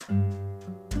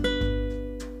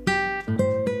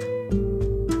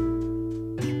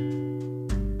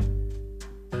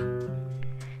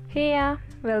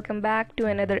Welcome back to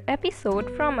another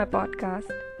episode from my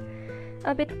podcast.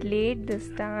 A bit late this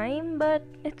time, but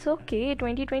it's okay.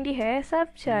 2020 है,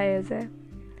 सब जायज़ है.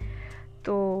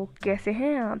 तो कैसे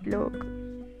हैं आप लोग?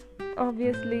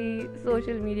 Obviously,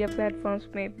 सोशल मीडिया प्लेटफॉर्म्स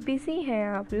में बिजी हैं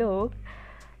आप लोग.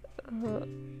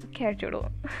 खैर छोड़ो.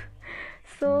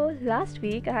 So last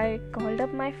week I called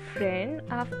up my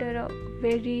friend after a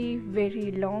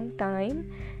very long time,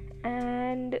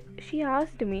 and she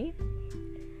asked me,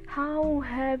 "How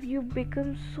have you become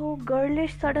so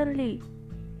girlish suddenly?"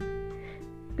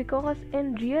 Because in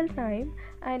real time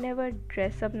I never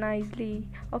dress up nicely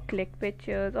or click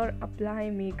pictures or apply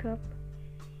makeup.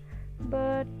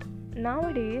 But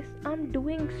nowadays I'm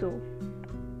doing so.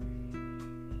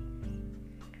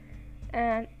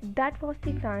 And that was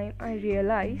the time I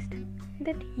realized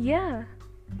that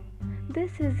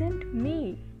this isn't me.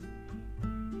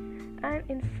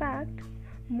 And in fact,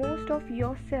 most of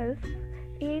yourself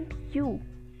ain't you.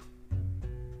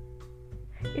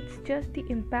 It's just the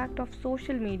impact of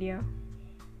social media.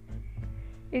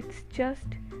 It's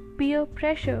just peer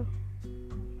pressure.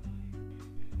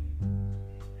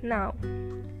 Now,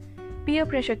 peer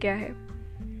pressure क्या है?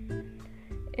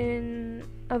 In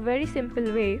a very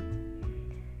simple way,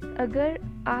 अगर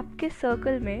आपके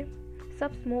circle में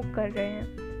सब smoke कर रहे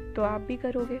हैं तो आप भी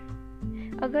करोगे.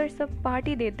 अगर सब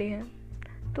पार्टी देते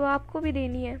हैं तो आपको भी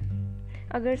देनी है.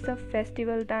 अगर सब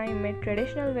फेस्टिवल टाइम में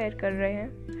ट्रेडिशनल वेयर कर रहे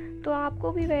हैं तो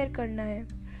आपको भी वेयर करना है.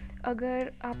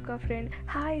 अगर आपका फ्रेंड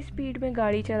हाई स्पीड में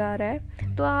गाड़ी चला रहा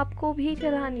है तो आपको भी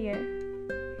चलानी है.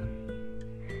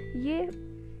 ये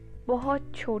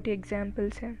बहुत छोटे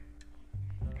एग्जाम्पल्स हैं,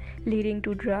 leading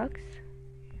to drugs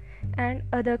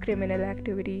and other criminal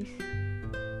activities.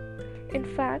 In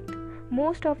fact,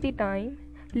 most of the time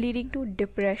leading to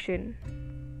depression.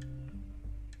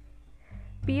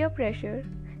 Peer pressure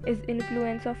is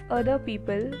influence of other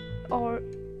people or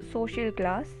social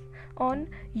class on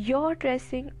your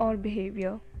dressing or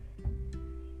behavior.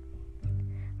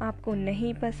 आपको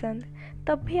नहीं पसंद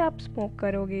तब भी आप smoke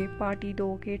करोगे, party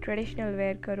दोगे, traditional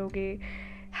wear करोगे,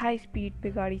 high speed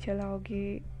पे गाड़ी चलाओगे,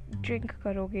 ड्रिंक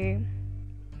करोगे.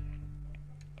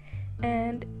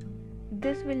 And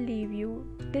this will leave you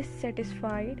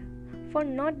dissatisfied for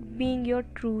not being your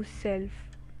true self.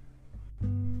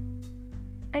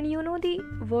 And you know the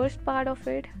worst part of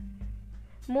it?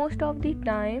 Most of the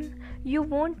time you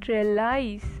won't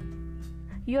realize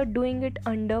you're doing it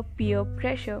under peer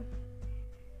pressure.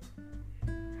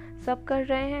 सब कर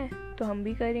रहे हैं तो हम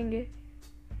भी करेंगे.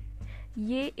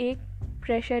 ये एक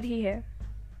प्रेशर ही है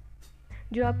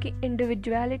जो आपकी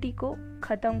इंडिविजुअलिटी को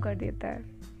ख़त्म कर देता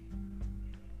है.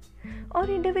 और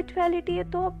इंडिविजुअलिटी है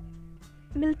तो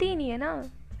अब मिलती ही नहीं है ना.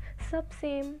 सब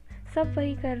सेम, सब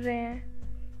वही कर रहे हैं.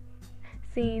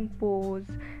 Same pose,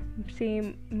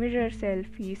 same mirror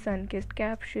selfie, sun kissed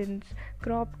captions,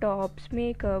 crop tops,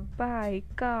 makeup,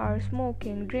 bike, car,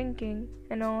 smoking,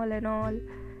 drinking and all.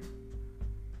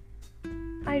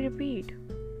 I repeat,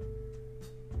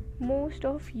 most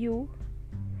of you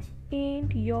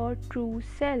ain't your true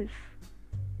self.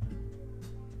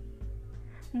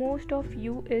 Most of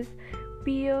you is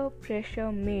peer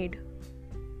pressure made.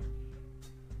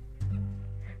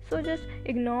 So just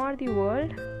ignore the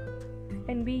world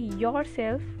and be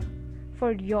yourself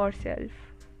for yourself.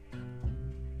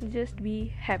 Just be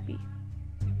happy.